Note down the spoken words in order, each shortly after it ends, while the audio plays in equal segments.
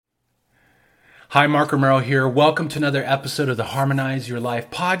Hi, Mark Romero here. Welcome to another episode of the Harmonize Your Life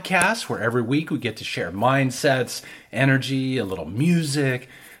podcast, where every week we get to share mindsets, energy, a little music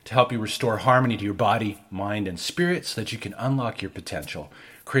to help you restore harmony to your body, mind, and spirit so that you can unlock your potential,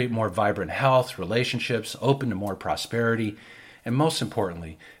 create more vibrant health, relationships, open to more prosperity, and most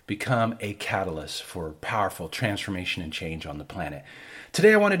importantly, become a catalyst for powerful transformation and change on the planet.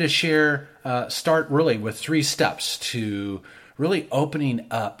 Today I wanted to start really with 3 steps to really opening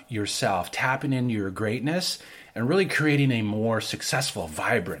up yourself, tapping into your greatness, and really creating a more successful,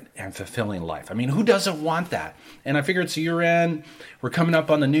 vibrant, and fulfilling life. I mean, who doesn't want that? And I figure it's a year end. We're coming up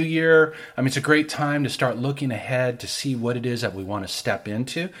on the new year. I mean, it's a great time to start looking ahead to see what it is that we want to step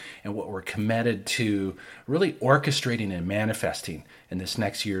into and what we're committed to really orchestrating and manifesting in this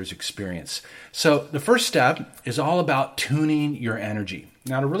next year's experience. So the first step is all about tuning your energy.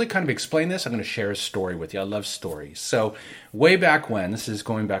 Now, to really kind of explain this, I'm going to share a story with you. I love stories. So way back when, this is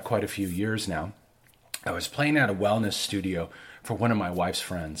going back quite a few years now, I was playing at a wellness studio for one of my wife's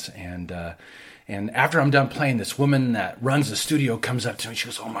friends. And after I'm done playing, this woman that runs the studio comes up to me. She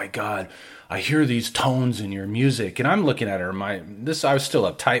goes, "Oh my God, I hear these tones in your music." And I'm looking at her. I was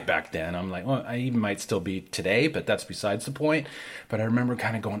still uptight back then. I'm like, well, I even might still be today, but that's besides the point. But I remember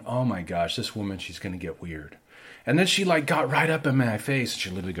kind of going, oh my gosh, this woman, she's going to get weird. And then she got right up in my face. And she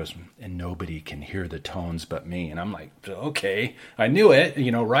literally goes, "And nobody can hear the tones but me." And I'm like, okay, I knew it,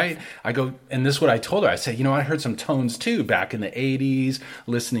 right? I go, and this is what I told her. I said, I heard some tones too back in the 80s,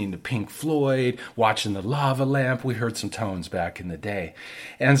 listening to Pink Floyd, watching the Lava Lamp. We heard some tones back in the day.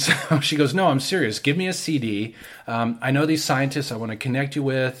 And so she goes, "No, I'm serious. Give me a CD. I know these scientists I want to connect you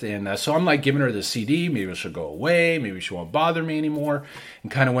with." And so I'm like giving her the CD. Maybe she'll go away. Maybe she won't bother me anymore.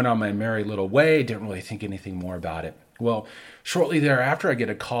 And kind of went on my merry little way. Didn't really think anything more about it. Well, shortly thereafter, I get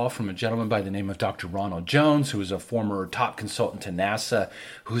a call from a gentleman by the name of Dr. Ronald Jones, who is a former top consultant to NASA,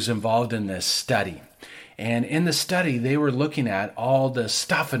 who's involved in this study. And in the study, they were looking at all the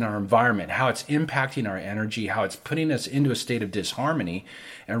stuff in our environment, how it's impacting our energy, how it's putting us into a state of disharmony,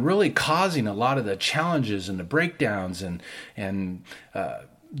 and really causing a lot of the challenges and the breakdowns and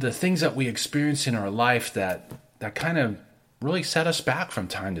the things that we experience in our life that kind of really set us back from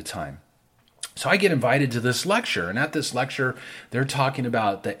time to time. So I get invited to this lecture, and at this lecture, they're talking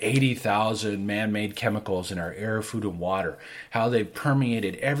about the 80,000 man-made chemicals in our air, food, and water, how they've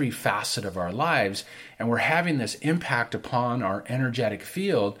permeated every facet of our lives, and we're having this impact upon our energetic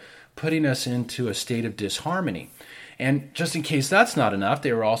field, putting us into a state of disharmony. And just in case that's not enough,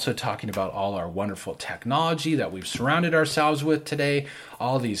 they were also talking about all our wonderful technology that we've surrounded ourselves with today,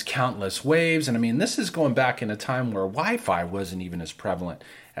 all these countless waves. And I mean, this is going back in a time where Wi-Fi wasn't even as prevalent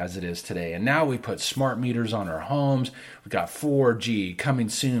as it is today. And now we put smart meters on our homes. We've got 4G, coming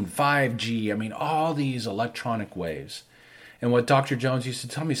soon, 5G. I mean, all these electronic waves. And what Dr. Jones used to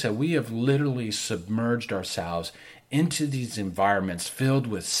tell me, he said, we have literally submerged ourselves into these environments filled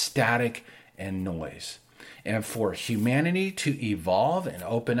with static and noise. And for humanity to evolve and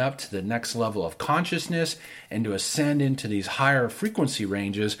open up to the next level of consciousness and to ascend into these higher frequency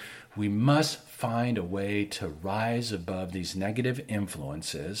ranges, we must find a way to rise above these negative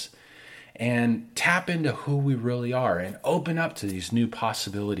influences and tap into who we really are and open up to these new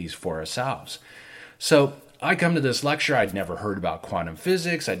possibilities for ourselves. So I come to this lecture. I'd never heard about quantum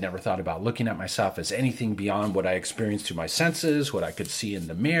physics. I'd never thought about looking at myself as anything beyond what I experienced through my senses, what I could see in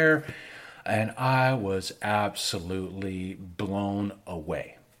the mirror. And I was absolutely blown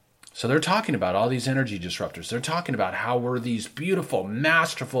away. So they're talking about all these energy disruptors. They're talking about how we're these beautiful,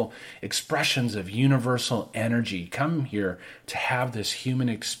 masterful expressions of universal energy come here to have this human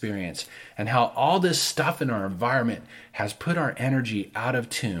experience, and how all this stuff in our environment has put our energy out of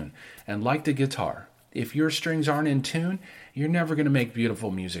tune. And like the guitar, if your strings aren't in tune, you're never going to make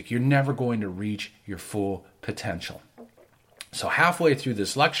beautiful music. You're never going to reach your full potential. So halfway through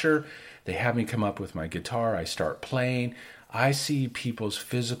this lecture, they have me come up with my guitar. I start playing. I see people's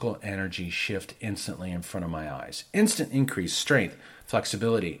physical energy shift instantly in front of my eyes. Instant increased strength,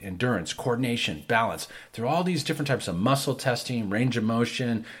 flexibility, endurance, coordination, balance. Through all these different types of muscle testing, range of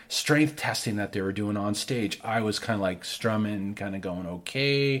motion, strength testing that they were doing on stage, I was kind of like strumming, kind of going,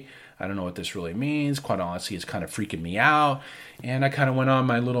 okay, I don't know what this really means. Quite honestly, it's kind of freaking me out. And I kind of went on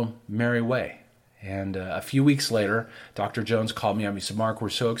my little merry way. And a few weeks later, Dr. Jones called me up. He said, "Mark, we're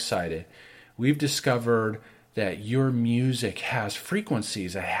so excited. We've discovered that your music has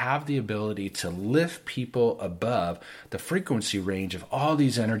frequencies that have the ability to lift people above the frequency range of all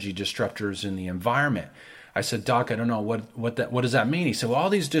these energy disruptors in the environment." I said, "Doc, I don't know what does that mean?" He said, "Well, all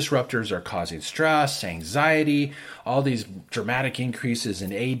these disruptors are causing stress, anxiety, all these dramatic increases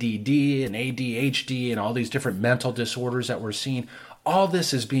in ADD and ADHD and all these different mental disorders that we're seeing. All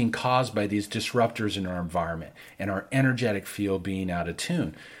this is being caused by these disruptors in our environment and our energetic field being out of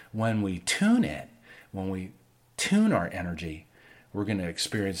tune. When we tune it, when we tune our energy, we're going to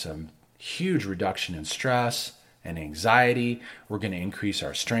experience a huge reduction in stress and anxiety. We're going to increase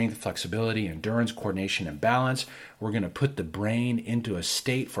our strength, flexibility, endurance, coordination, and balance. We're going to put the brain into a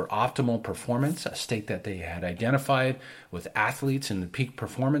state for optimal performance, a state that they had identified with athletes in the peak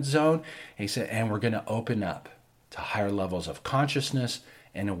performance zone. And he said, and we're going to open up to higher levels of consciousness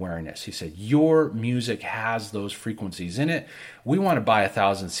and awareness. He said, your music has those frequencies in it. We want to buy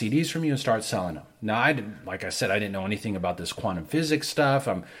 1,000 CDs from you and start selling them. Now, like I said, I didn't know anything about this quantum physics stuff,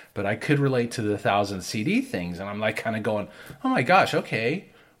 but I could relate to the 1,000 CD things. And I'm like kind of going, oh my gosh, okay,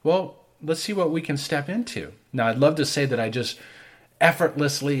 well, let's see what we can step into. Now, I'd love to say that I just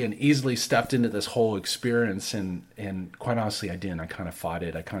effortlessly and easily stepped into this whole experience. And quite honestly, I didn't. I kind of fought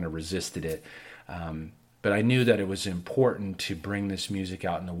it. I kind of resisted it. But I knew that it was important to bring this music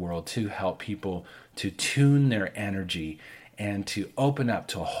out in the world to help people to tune their energy and to open up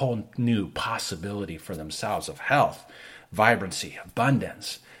to a whole new possibility for themselves of health, vibrancy,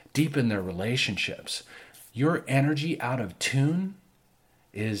 abundance, deepen their relationships. Your energy out of tune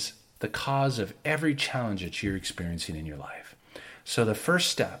is the cause of every challenge that you're experiencing in your life. So the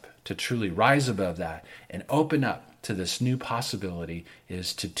first step to truly rise above that and open up to this new possibility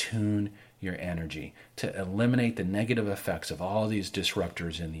is to tune your energy, to eliminate the negative effects of all these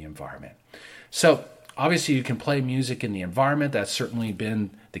disruptors in the environment. So obviously you can play music in the environment. That's certainly been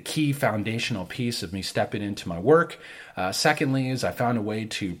the key foundational piece of me stepping into my work. Secondly is I found a way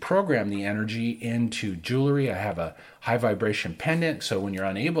to program the energy into jewelry. I have a high vibration pendant, so when you're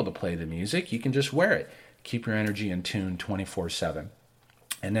unable to play the music, you can just wear it. Keep your energy in tune 24/7.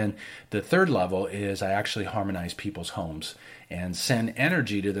 And then the third level is I actually harmonize people's homes and send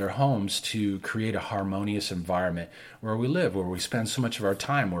energy to their homes to create a harmonious environment where we live, where we spend so much of our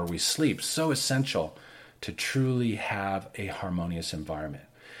time, where we sleep. So essential to truly have a harmonious environment.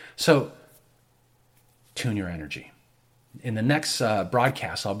 So tune your energy. In the next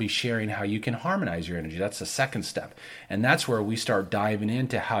broadcast, I'll be sharing how you can harmonize your energy. That's the second step. And that's where we start diving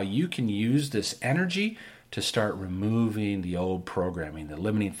into how you can use this energy to start removing the old programming, the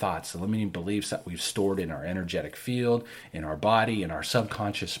limiting thoughts, the limiting beliefs that we've stored in our energetic field, in our body, in our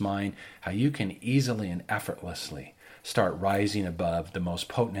subconscious mind, how you can easily and effortlessly start rising above the most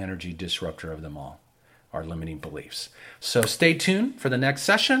potent energy disruptor of them all, our limiting beliefs. So stay tuned for the next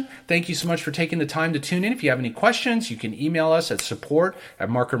session. Thank you so much for taking the time to tune in. If you have any questions, you can email us at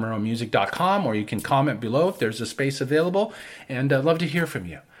support@markromero.music.com, or you can comment below if there's a space available. And I'd love to hear from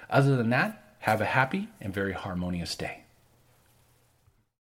you. Other than that, have a happy and very harmonious day.